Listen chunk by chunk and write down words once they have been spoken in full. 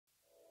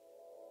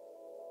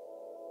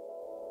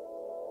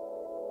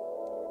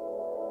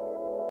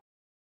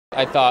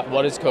I thought,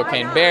 what is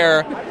Cocaine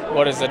Bear?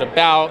 What is it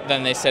about?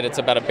 Then they said it's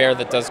about a bear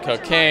that does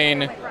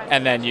cocaine.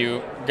 And then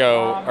you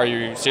go, are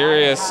you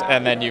serious?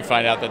 And then you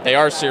find out that they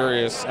are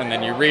serious. And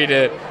then you read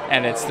it.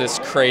 And it's this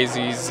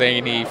crazy,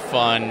 zany,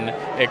 fun,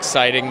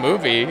 exciting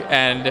movie.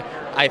 And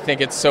I think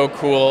it's so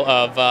cool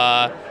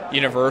of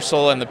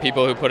Universal and the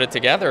people who put it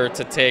together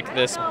to take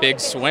this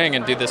big swing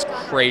and do this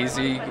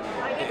crazy,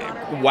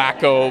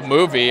 wacko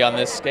movie on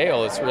this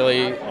scale. It's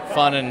really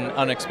fun and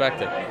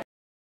unexpected.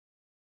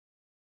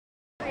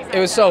 It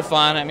was so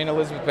fun. I mean,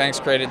 Elizabeth Banks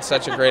created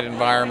such a great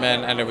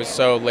environment, and it was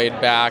so laid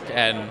back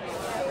and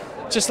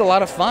just a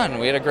lot of fun.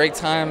 We had a great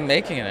time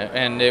making it,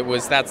 and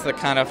that's the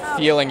kind of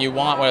feeling you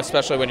want,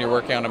 especially when you're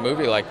working on a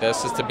movie like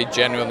this, is to be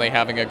genuinely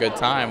having a good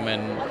time,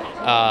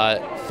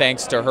 and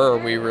thanks to her,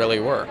 we really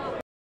were.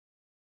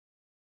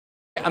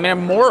 I mean,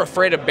 I'm more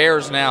afraid of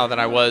bears now than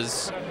I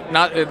was,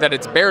 not that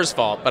it's bears'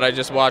 fault, but I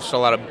just watched a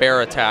lot of bear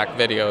attack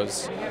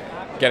videos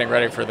getting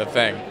ready for the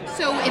thing.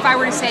 So if I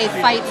were to say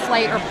fight,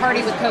 flight, or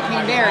party with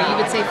Cocaine Bear, you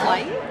would say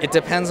flight? It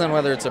depends on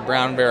whether it's a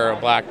brown bear or a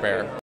black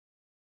bear.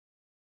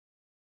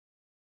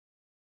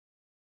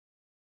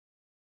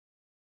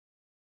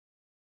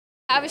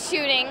 I was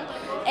shooting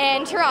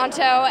in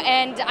Toronto,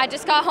 and I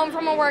just got home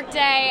from a work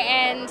day,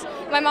 and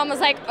my mom was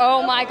like,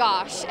 oh my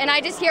gosh. And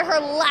I just hear her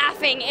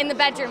laughing in the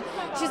bedroom.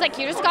 She's like,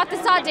 you just got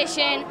this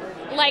audition,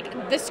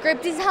 like, the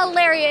script is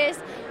hilarious,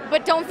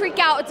 but don't freak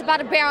out, it's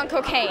about a bear on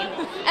cocaine.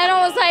 And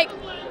I was like,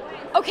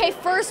 okay,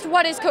 first,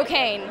 what is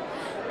cocaine?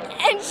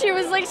 And she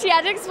was like, she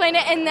had to explain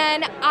it, and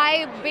then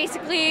I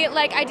basically,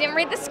 like, I didn't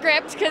read the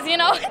script, because, you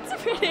know,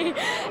 it's pretty,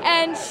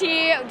 and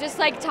she just,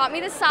 like, taught me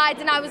the sides,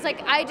 and I was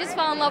like, I just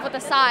fell in love with the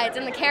sides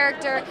and the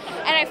character,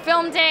 and I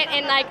filmed it,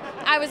 and, like,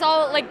 I was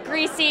all, like,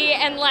 greasy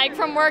and, like,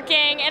 from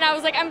working, and I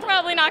was like, I'm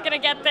probably not gonna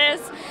get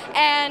this,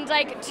 and,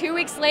 like, 2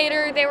 weeks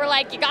later, they were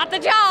like, you got the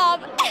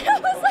job, and I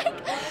was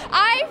like,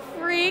 I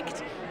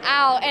freaked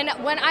out, and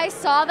when I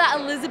saw that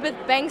Elizabeth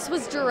Banks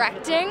was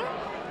directing,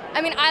 I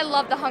mean, I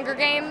love The Hunger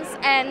Games,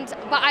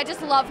 but I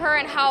just love her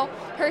and how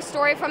her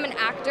story from an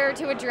actor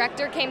to a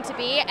director came to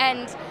be,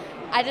 and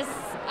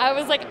I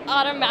was like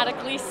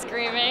automatically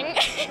screaming.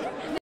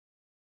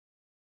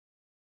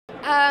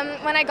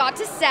 When I got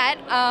to set,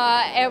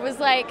 it was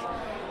like,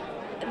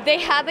 they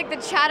had like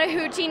the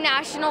Chattahoochee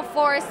National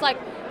Forest like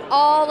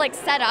all like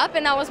set up,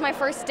 and that was my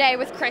first day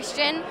with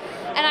Christian,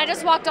 and I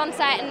just walked on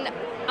set, and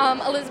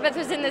Elizabeth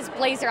was in this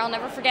blazer, I'll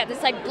never forget,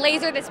 this like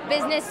blazer, this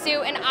business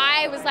suit, and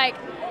I was like,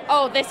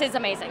 oh, this is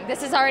amazing.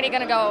 This is already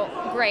gonna go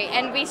great.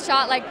 And we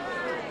shot like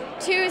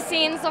 2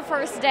 scenes the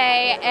first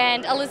day,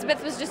 and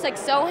Elizabeth was just like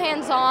so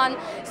hands-on,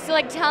 so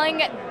like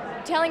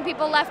telling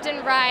people left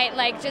and right,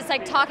 like just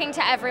like talking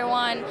to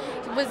everyone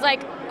was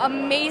like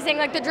amazing,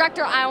 like the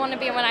director I want to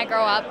be when I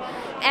grow up.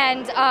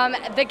 And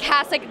the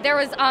cast, like there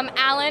was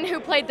Alan, who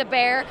played the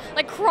bear,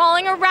 like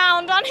crawling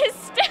around on his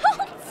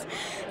stilts.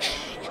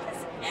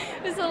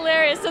 It was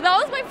hilarious. So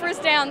that was my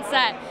first day on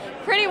set.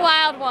 Pretty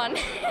wild one.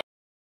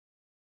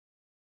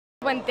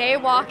 When they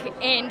walk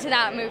into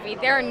that movie,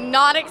 they're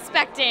not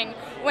expecting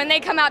when they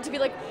come out to be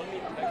like,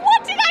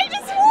 what did I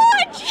just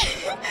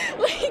watch?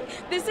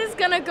 Like, this is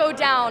gonna go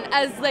down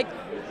as like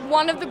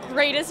one of the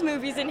greatest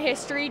movies in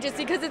history, just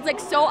because it's like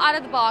so out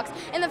of the box,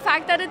 and the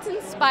fact that it's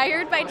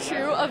inspired by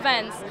true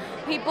events.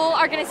 People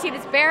are gonna see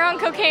this bear on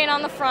cocaine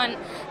on the front,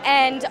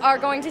 and are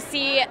going to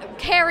see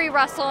Carrie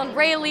Russell and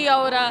Ray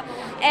Liotta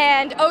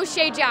and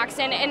O'Shea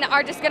Jackson, and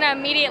are just gonna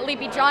immediately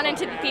be drawn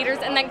into the theaters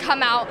and then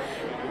come out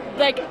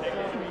like,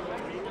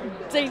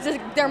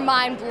 they're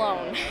mind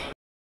blown.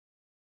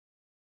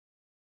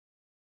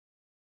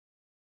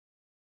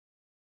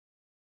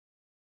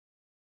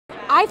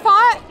 I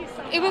thought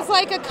it was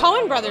like a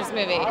Coen Brothers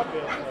movie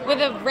with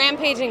a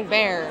rampaging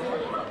bear.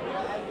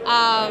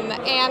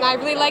 And I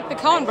really like the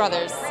Coen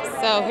Brothers,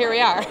 so here we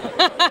are.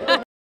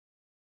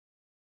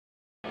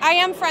 I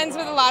am friends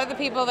with a lot of the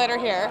people that are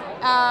here,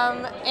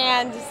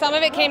 and some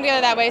of it came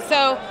together that way.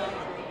 So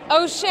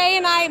O'Shea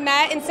and I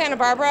met in Santa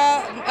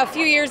Barbara a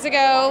few years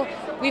ago.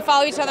 We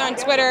follow each other on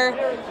Twitter.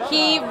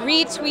 He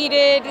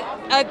retweeted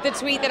the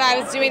tweet that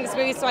I was doing this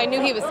movie, so I knew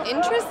he was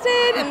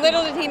interested, and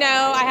little did he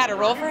know I had a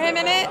role for him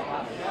in it.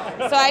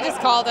 So I just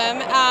called him.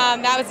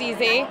 That was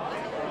easy.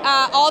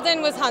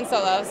 Alden was Han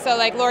Solo, so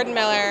like Lord and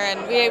Miller,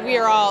 and we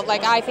were all,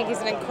 like, I think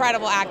he's an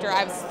incredible actor.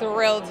 I was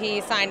thrilled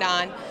he signed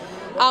on.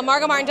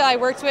 Margot Martindale I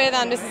worked with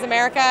on Mrs.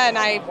 America, and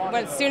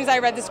as soon as I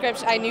read the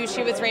script, I knew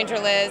she was Ranger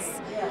Liz.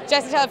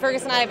 Jesse Tyler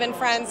Ferguson and I have been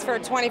friends for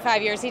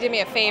 25 years. He did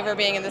me a favor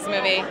being in this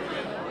movie.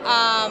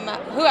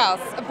 Who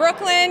else?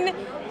 Brooklyn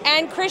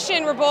and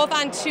Christian were both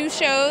on 2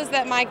 shows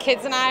that my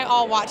kids and I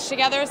all watched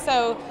together.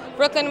 So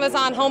Brooklyn was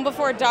on Home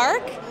Before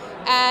Dark,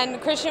 and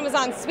Christian was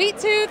on Sweet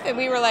Tooth, and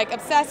we were like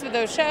obsessed with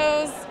those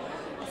shows.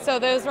 So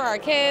those were our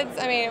kids.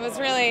 I mean, it was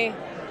really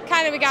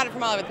kind of, we got it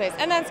from all over the place.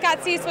 And then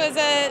Scott Cease was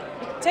a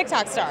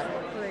TikTok star.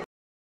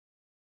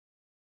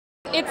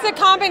 It's a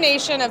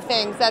combination of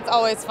things that's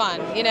always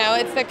fun. You know,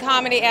 it's the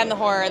comedy and the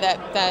horror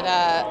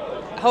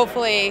that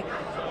hopefully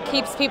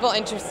keeps people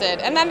interested.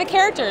 And then the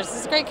characters,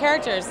 it's great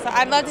characters. So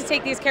I'd love to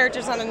take these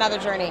characters on another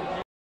journey.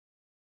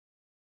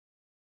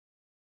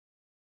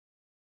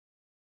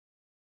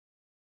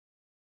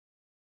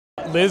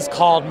 Liz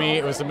called me.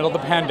 It was the middle of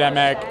the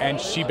pandemic, and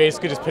she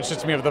basically just pitched it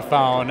to me over the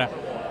phone.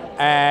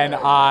 And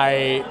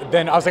I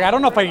was like, I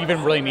don't know if I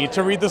even really need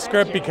to read the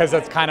script because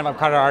I'm kind of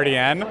already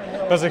in. But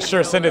I was like,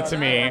 sure, send it to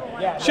me.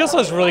 She also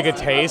has really good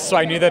taste, so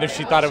I knew that if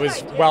she thought it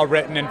was well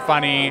written and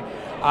funny,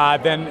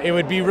 then it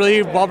would be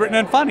really well written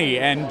and funny.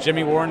 And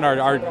Jimmy Warren,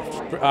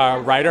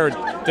 our writer,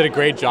 did a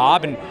great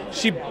job, and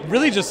she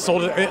really just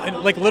sold it.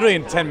 Like literally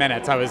in 10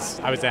 minutes, I was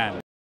in.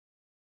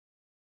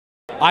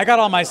 I got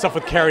all my stuff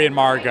with Carrie and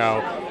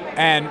Margot,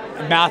 and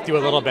Matthew a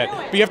little bit.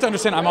 But you have to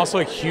understand, I'm also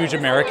a huge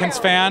Americans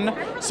fan.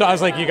 So I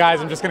was like, you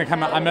guys, I'm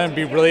going to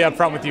be really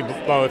upfront with you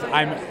both.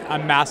 I'm a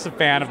massive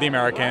fan of the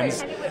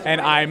Americans,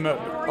 and I'm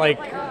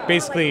like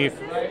basically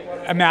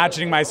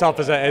imagining myself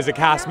as a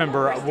cast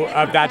member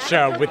of that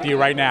show with you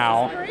right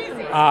now.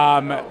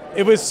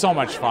 It was so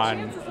much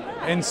fun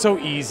and so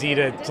easy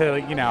to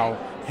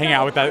hang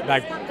out with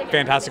that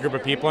fantastic group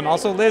of people. And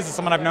also Liz is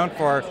someone I've known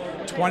for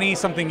 20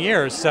 something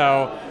years.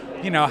 So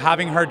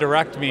having her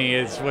direct me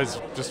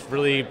was just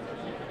really,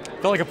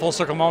 felt like a full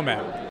circle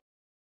moment.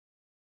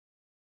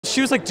 She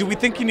was like, do we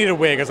think you need a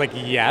wig? I was like,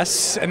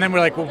 yes. And then we're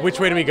like, well,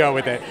 which way do we go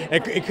with it?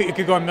 It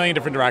could go a million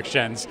different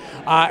directions.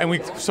 And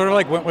we sort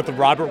of went with the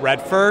Robert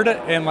Redford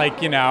in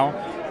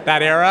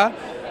that era.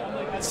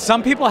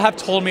 Some people have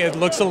told me it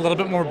looks a little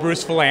bit more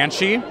Bruce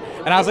Valanche.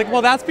 And I was like,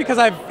 well, that's because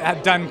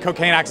I've done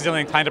cocaine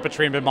accidentally and climbed up a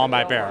tree and been mauled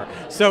by a bear.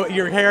 So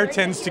your hair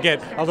tends to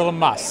get a little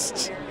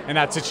mussed in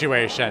that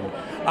situation.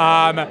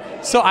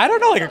 So I don't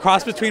know, a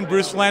cross between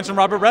Bruce Valanche and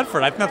Robert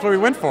Redford. I think that's what we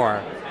went for.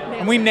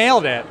 And we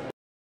nailed it.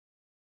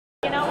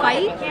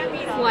 Fight,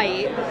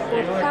 flight,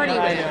 or party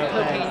with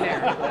Cocaine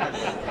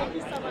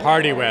Bear?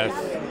 Party with.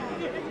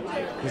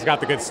 He's got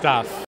the good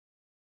stuff.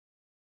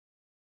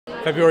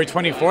 February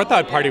 24th,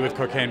 I'd party with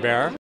Cocaine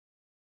Bear.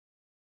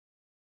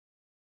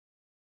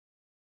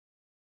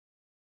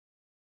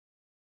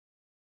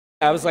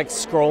 I was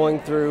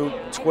scrolling through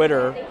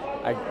Twitter.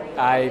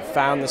 I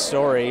found the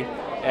story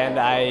and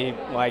I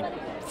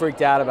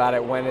freaked out about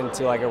it, went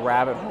into a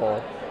rabbit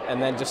hole,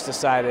 and then just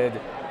decided,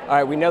 all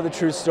right, we know the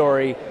true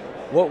story.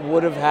 What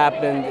would have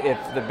happened if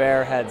the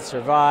bear had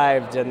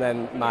survived? And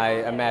then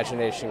my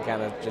imagination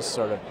kind of just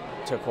sort of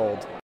took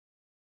hold.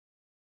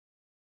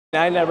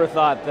 I never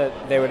thought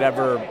that they would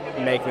ever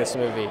make this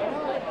movie.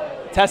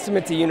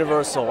 Testament to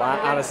Universal,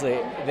 honestly.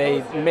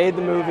 They made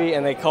the movie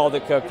and they called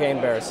it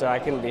Cocaine Bear, so I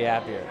couldn't be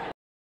happier.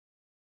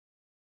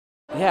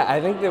 Yeah,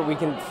 I think that we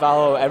can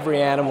follow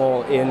every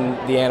animal in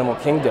the animal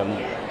kingdom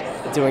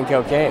doing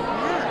cocaine.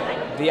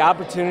 The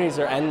opportunities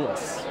are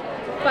endless.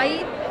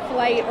 Fight,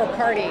 flight, or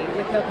party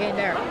with Cocaine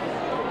Bear?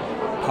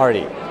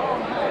 Party.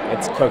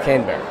 It's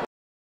Cocaine Bear.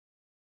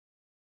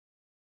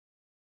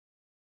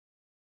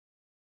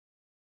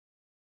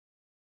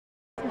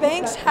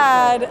 Banks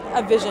had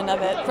a vision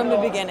of it from the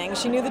beginning.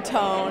 She knew the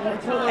tone,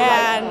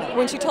 and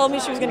when she told me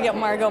she was going to get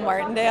Margot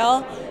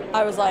Martindale,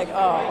 I was like,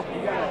 oh,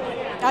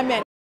 I'm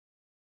in.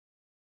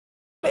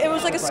 It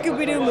was like a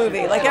Scooby-Doo movie.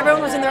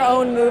 Everyone was in their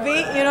own movie,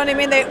 you know what I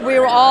mean? We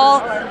were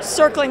all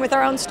circling with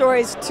our own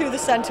stories to the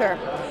center.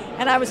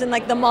 And I was in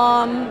the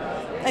mom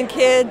and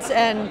kids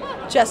and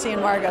Jesse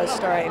and Margot's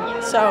story.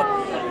 So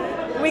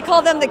we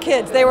call them the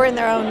kids. They were in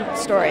their own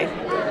story.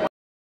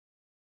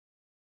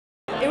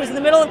 It was in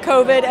the middle of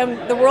COVID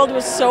and the world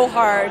was so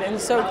hard and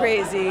so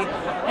crazy.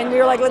 And we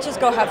were like, let's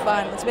just go have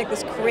fun. Let's make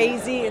this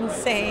crazy,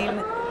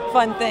 insane,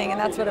 fun thing. And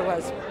that's what it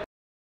was.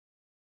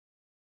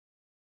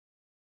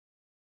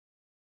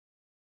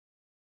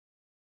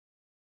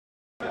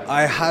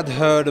 I had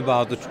heard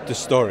about the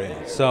story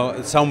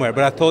somewhere,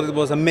 but I thought it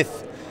was a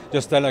myth,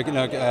 just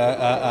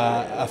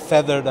a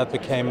feather that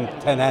became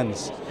 10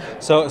 hens.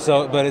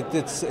 But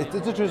it's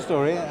a true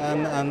story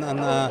and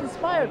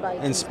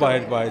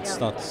inspired by it's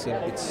not.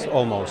 It's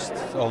almost.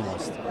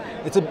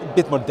 It's a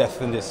bit more depth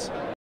than this.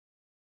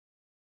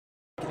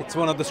 It's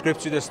one of the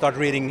scripts you just start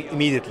reading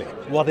immediately.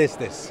 What is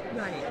this?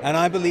 Right. And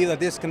I believe that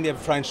this can be a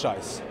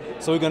franchise.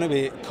 So we're going to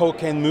be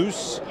cocaine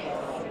moose,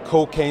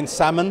 cocaine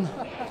salmon,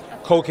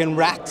 cocaine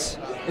rat.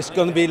 It's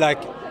going to be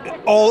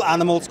all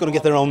animals going to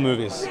get their own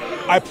movies.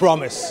 I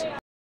promise.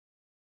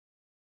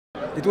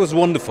 It was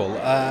wonderful.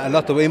 A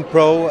lot of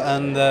improv,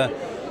 and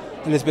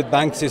Elizabeth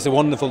Banks is a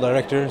wonderful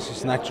director.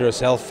 She's an actor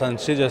herself, and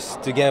she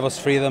just gave us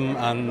freedom,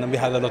 and we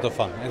had a lot of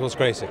fun. It was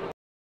crazy.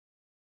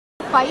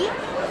 Fight,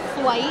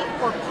 flight,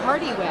 or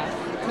party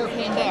with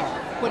Cocaine Bear?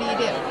 What do you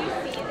do?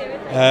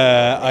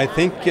 I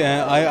think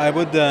I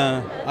would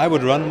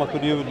run. What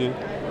would you do?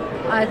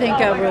 I think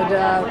I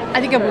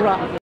would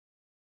run.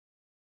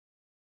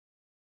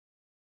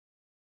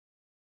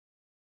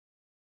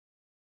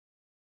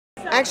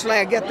 Actually,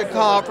 I get the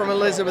call from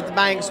Elizabeth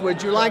Banks,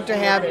 would you like to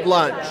have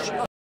lunch?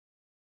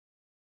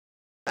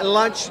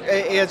 Lunch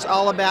is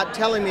all about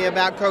telling me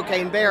about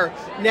Cocaine Bear,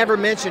 never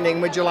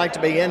mentioning, would you like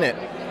to be in it?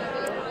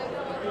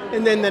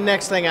 And then the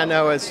next thing I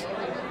know is,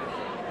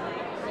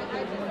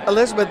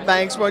 Elizabeth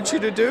Banks wants you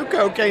to do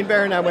Cocaine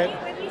Bear, and I went,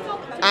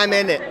 I'm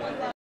in it.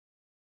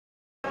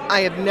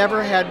 I have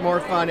never had more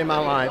fun in my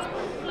life.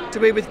 To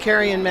be with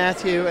Carrie and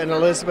Matthew and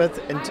Elizabeth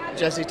and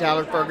Jesse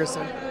Tyler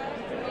Ferguson.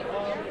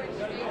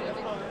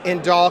 in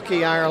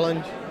Dalkey,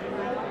 Ireland.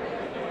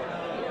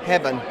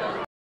 Heaven.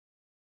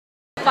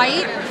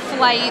 Fight,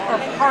 flight, or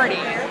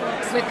party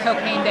with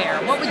Cocaine Bear.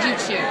 What would you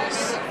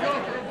choose?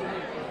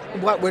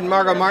 What would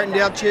Margot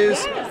Martindale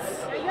choose?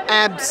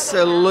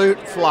 Absolute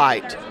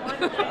flight.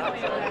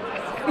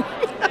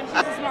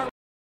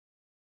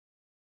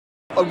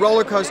 A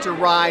roller coaster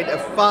ride of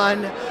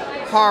fun,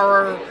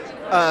 horror,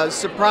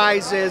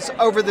 surprises,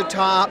 over the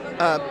top,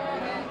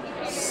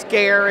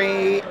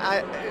 scary,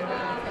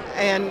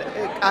 and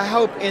I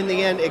hope in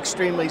the end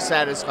extremely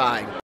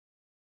satisfying.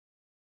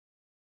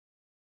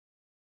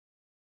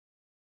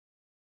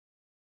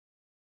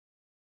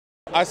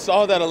 I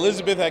saw that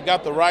Elizabeth had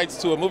got the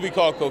rights to a movie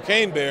called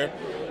Cocaine Bear,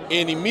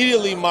 and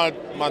immediately my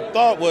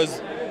thought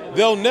was,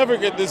 they'll never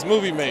get this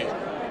movie made.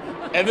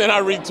 And then I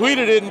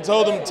retweeted it and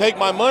told them, take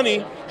my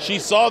money. She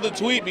saw the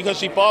tweet because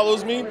she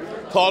follows me,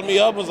 called me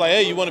up and was like,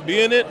 hey, you want to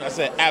be in it? And I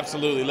said,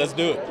 absolutely, let's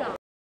do it.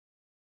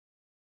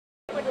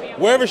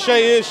 Wherever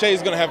Shay is,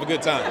 Shay's going to have a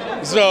good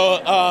time.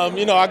 So,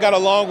 I got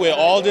along with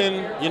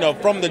Alden,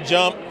 from the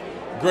jump.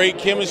 Great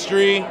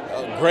chemistry,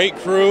 great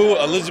crew.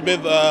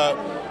 Elizabeth,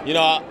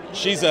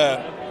 she's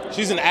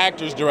an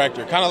actor's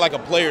director, kind of like a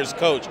player's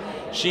coach.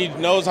 She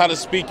knows how to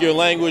speak your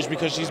language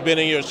because she's been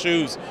in your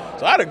shoes.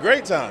 So I had a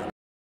great time.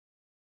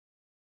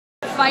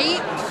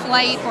 Fight,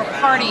 flight, or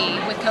party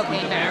with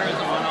Cocaine Bear?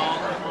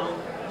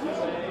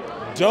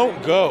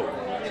 Don't go.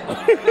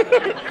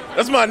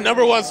 That's my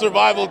 #1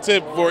 survival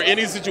tip for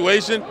any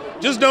situation.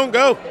 Just don't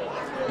go.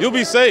 You'll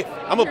be safe.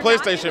 I'm a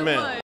PlayStation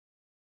man.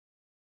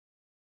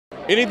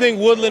 Anything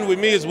Woodland with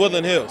me is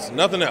Woodland Hills,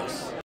 nothing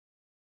else.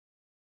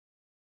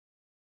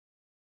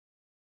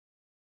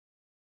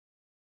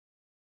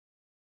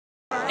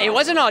 It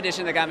was an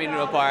audition that got me to do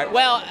a part.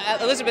 Well,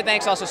 Elizabeth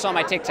Banks also saw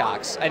my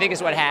TikToks, I think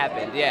is what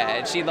happened, yeah.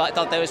 And she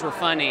thought those were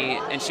funny,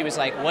 and she was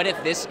like, what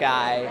if this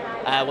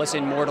guy was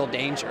in mortal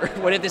danger?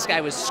 What if this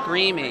guy was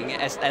screaming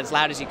as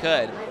loud as he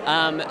could?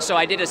 So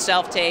I did a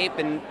self-tape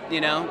and,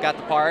 got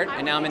the part,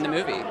 and now I'm in the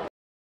movie.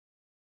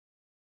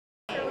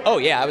 Oh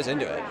yeah, I was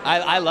into it.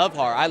 I love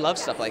horror. I love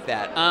stuff like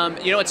that.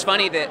 It's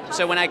funny that,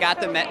 so when I got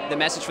the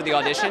message for the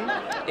audition,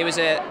 it was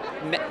a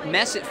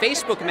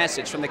Facebook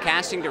message from the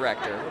casting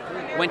director,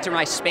 went to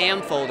my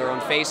spam folder on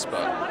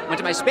Facebook. Went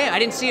to my spam. I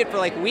didn't see it for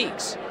like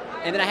weeks.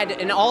 And then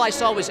and all I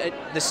saw was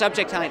the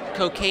subject line,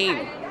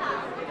 cocaine.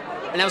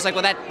 And I was like,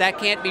 well, that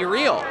can't be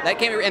real. That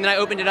can't be real. And then I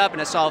opened it up and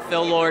I saw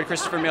Phil Lord,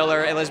 Christopher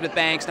Miller, Elizabeth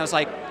Banks, and I was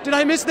like, did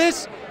I miss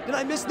this? Did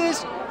I miss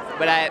this?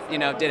 But I,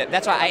 did it.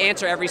 That's why I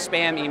answer every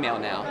spam email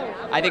now.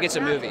 I think it's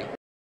a movie.